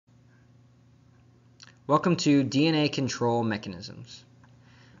Welcome to DNA control mechanisms.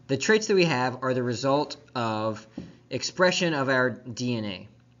 The traits that we have are the result of expression of our DNA.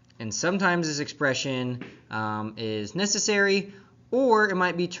 And sometimes this expression is necessary, or it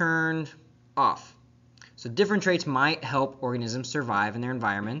might be turned off. So different traits might help organisms survive in their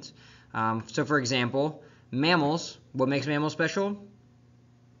environment. So for example, mammals, what makes mammals special?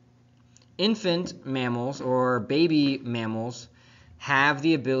 Infant mammals or baby mammals have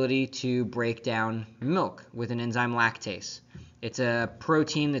the ability to break down milk with an enzyme lactase. It's a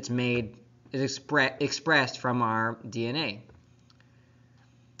protein that's expressed from our DNA.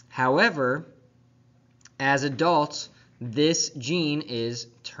 However, as adults, this gene is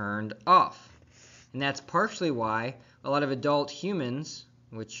turned off. And that's partially why a lot of adult humans,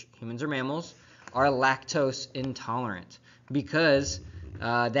 which humans are mammals, are lactose intolerant, because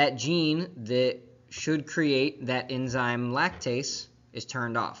that gene that should create that enzyme lactase is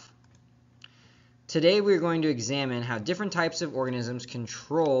turned off. Today we're going to examine how different types of organisms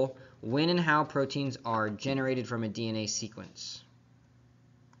control when and how proteins are generated from a DNA sequence.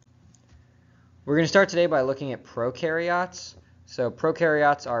 We're going to start today by looking at prokaryotes. So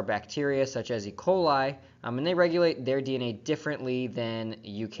prokaryotes are bacteria such as E. coli, and they regulate their DNA differently than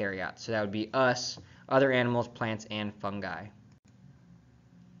eukaryotes. So that would be us, other animals, plants, and fungi.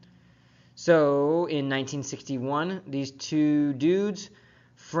 So in 1961, these two dudes,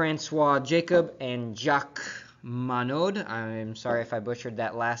 Francois Jacob and Jacques Monod, I'm sorry if I butchered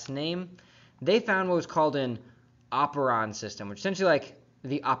that last name, they found what was called an operon system, which is essentially like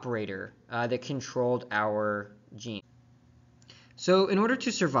the operator that controlled our genes. So in order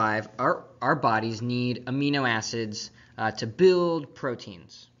to survive, our bodies need amino acids to build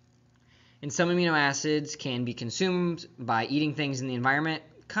proteins. And some amino acids can be consumed by eating things in the environment,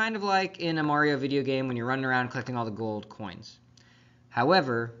 kind of like in a Mario video game when you're running around collecting all the gold coins.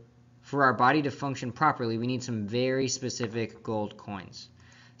 However, for our body to function properly, we need some very specific gold coins.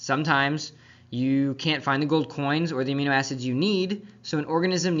 Sometimes you can't find the gold coins or the amino acids you need, so an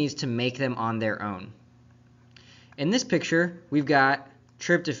organism needs to make them on their own. In this picture, we've got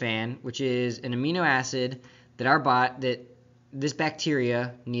tryptophan, which is an amino acid that this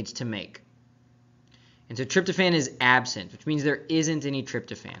bacteria needs to make. And so tryptophan is absent, which means there isn't any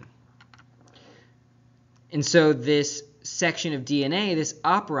tryptophan. And so this section of DNA, this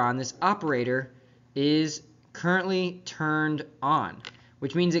operon, this operator, is currently turned on,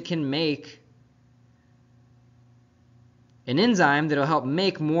 which means it can make an enzyme that will help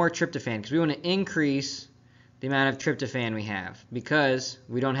make more tryptophan, because we want to increase the amount of tryptophan we have, because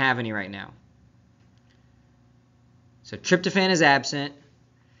we don't have any right now. So tryptophan is absent,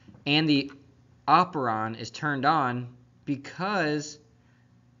 and the operon is turned on because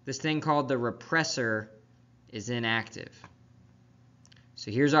this thing called the repressor is inactive.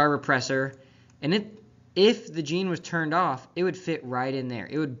 So here's our repressor, and if the gene was turned off, it would fit right in there.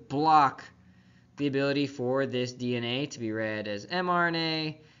 It would block the ability for this DNA to be read as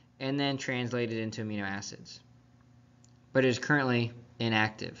mRNA and then translated into amino acids. But it is currently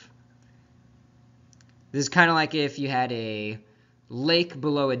inactive. This is kind of like if you had a lake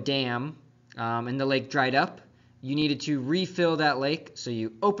below a dam and the lake dried up. You needed to refill that lake, so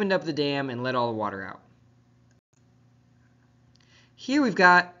you opened up the dam and let all the water out. Here we've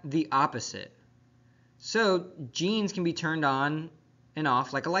got the opposite. So genes can be turned on and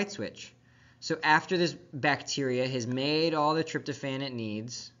off like a light switch. So after this bacteria has made all the tryptophan it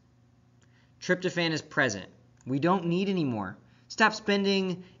needs, tryptophan is present. We don't need any more. Stop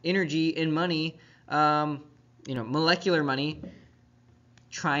spending energy and money, molecular money,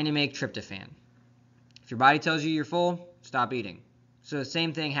 trying to make tryptophan. If your body tells you you're full, stop eating. So the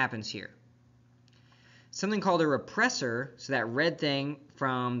same thing happens here. Something called a repressor, so that red thing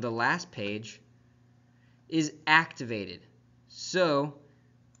from the last page, is activated. So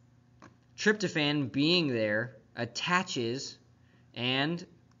tryptophan being there attaches and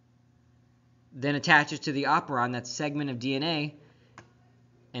then attaches to the operon, that segment of DNA,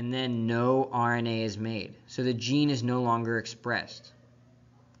 and then no RNA is made. So the gene is no longer expressed.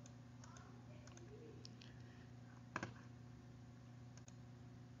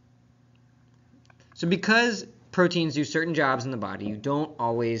 So because proteins do certain jobs in the body, you don't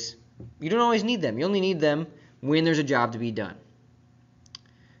always need them. You only need them when there's a job to be done.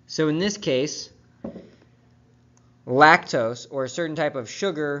 So in this case, lactose, or a certain type of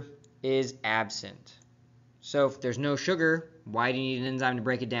sugar, is absent. So if there's no sugar, why do you need an enzyme to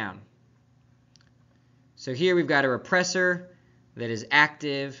break it down? So here we've got a repressor that is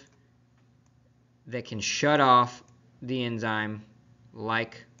active, that can shut off the enzyme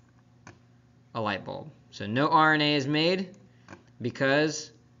like a light bulb. So no RNA is made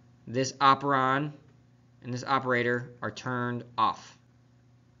because this operon and this operator are turned off.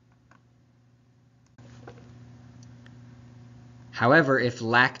 However, if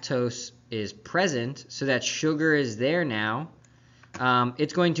lactose is present, so that sugar is there now,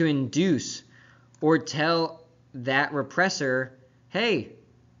 it's going to induce or tell that repressor, hey,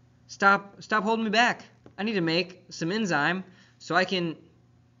 stop holding me back. I need to make some enzyme so I can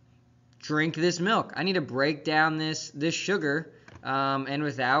drink this milk. I need to break down this sugar, and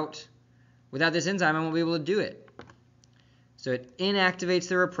without this enzyme, I won't be able to do it. So it inactivates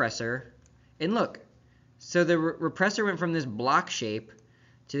the repressor, and look, so the repressor went from this block shape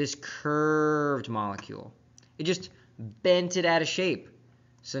to this curved molecule. It just bent it out of shape.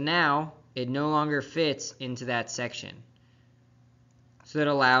 So now it no longer fits into that section. So that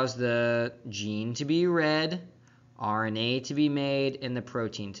allows the gene to be read, RNA to be made, and the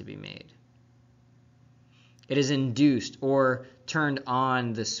protein to be made. It is induced or turned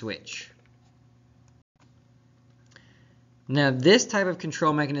on the switch. Now, this type of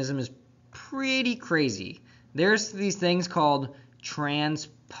control mechanism is pretty crazy. There's these things called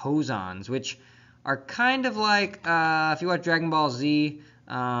transposons, which are kind of like, if you watch Dragon Ball Z,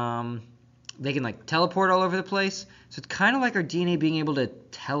 they can like teleport all over the place. So it's kind of like our DNA being able to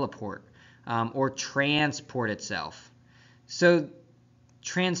teleport or transport itself. So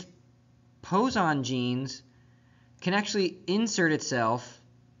transposon genes can actually insert itself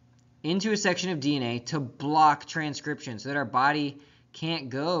into a section of DNA to block transcription so that our body can't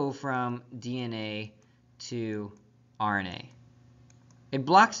go from DNA to RNA. It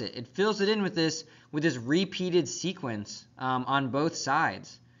blocks it. It fills it in with this repeated sequence on both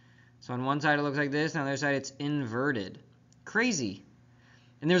sides. So on one side it looks like this, and on the other side it's inverted. Crazy.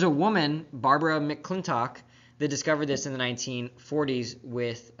 And there's a woman, Barbara McClintock, that discovered this in the 1940s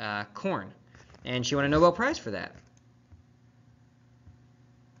with corn. And she won a Nobel Prize for that.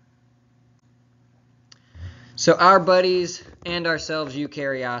 So our buddies and ourselves,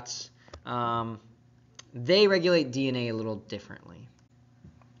 eukaryotes, they regulate DNA a little differently.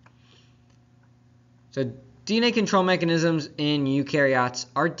 So DNA control mechanisms in eukaryotes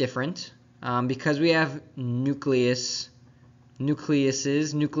are different because we have nuclei,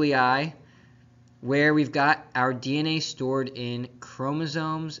 where we've got our DNA stored in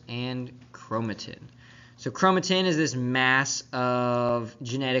chromosomes and chromatin. So chromatin is this mass of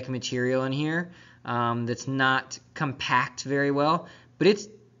genetic material in here that's not compact very well, but it's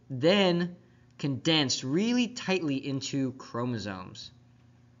then condensed really tightly into chromosomes.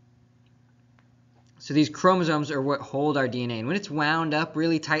 So these chromosomes are what hold our DNA. And when it's wound up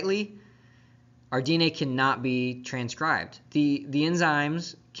really tightly, our DNA cannot be transcribed. The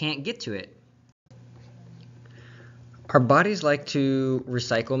enzymes can't get to it. Our bodies like to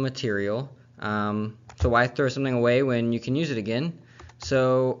recycle material. So why throw something away when you can use it again?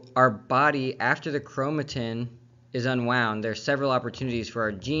 So our body, after the chromatin is unwound, there are several opportunities for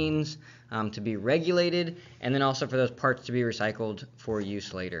our genes to be regulated, and then also for those parts to be recycled for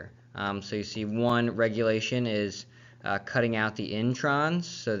use later. So you see one regulation is cutting out the introns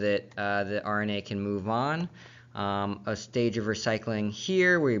so that the RNA can move on. A stage of recycling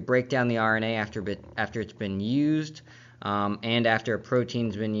here where you break down the RNA after it's been used, and after a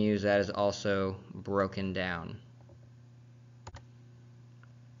protein's been used, that is also broken down.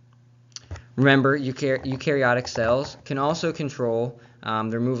 Remember, eukaryotic cells can also control the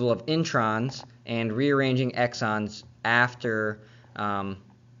removal of introns and rearranging exons after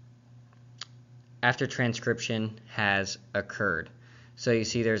transcription has occurred. So you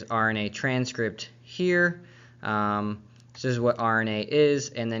see there's RNA transcript here. This is what RNA is,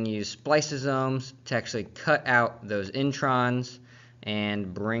 and then you use spliceosomes to actually cut out those introns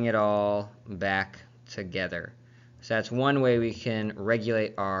and bring it all back together. So that's one way we can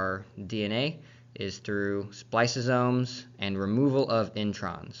regulate our DNA, is through spliceosomes and removal of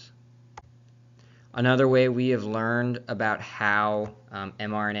introns. Another way we have learned about how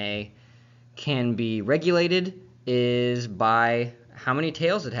mRNA can be regulated is by how many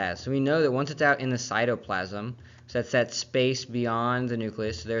tails it has. So we know that once it's out in the cytoplasm, so that's that space beyond the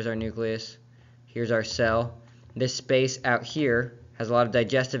nucleus. So there's our nucleus. Here's our cell. This space out here has a lot of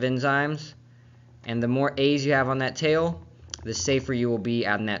digestive enzymes, and the more A's you have on that tail, the safer you will be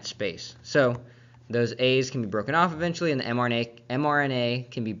out in that space. So those A's can be broken off eventually, and the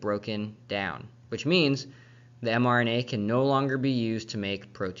mRNA can be broken down, which means the mRNA can no longer be used to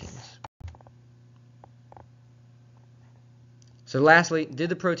make proteins. So lastly, did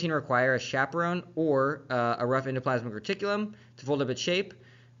the protein require a chaperone or a rough endoplasmic reticulum to fold up its shape?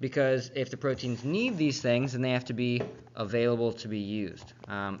 because if the proteins need these things, then they have to be available to be used.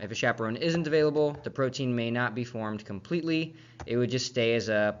 If a chaperone isn't available, the protein may not be formed completely. It would just stay as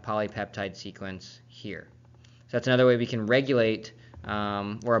a polypeptide sequence here. So that's another way we can regulate,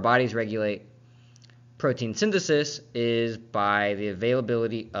 or our bodies regulate protein synthesis, is by the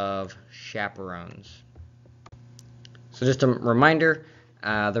availability of chaperones. So just a reminder,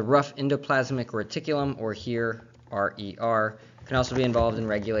 the rough endoplasmic reticulum, or here RER, can also be involved in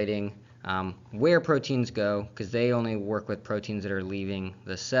regulating where proteins go, because they only work with proteins that are leaving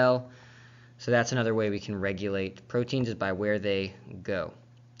the cell. So that's another way we can regulate proteins, is by where they go.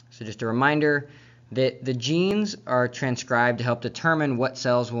 So just a reminder that the genes are transcribed to help determine what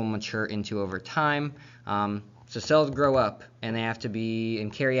cells will mature into over time. So cells grow up and they have to be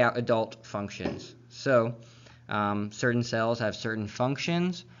and carry out adult functions. So certain cells have certain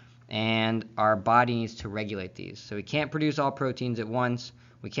functions, and our body needs to regulate these. So we can't produce all proteins at once.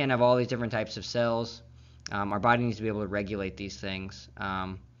 We can't have all these different types of cells. Our body needs to be able to regulate these things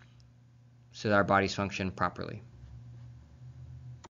so that our bodies function properly.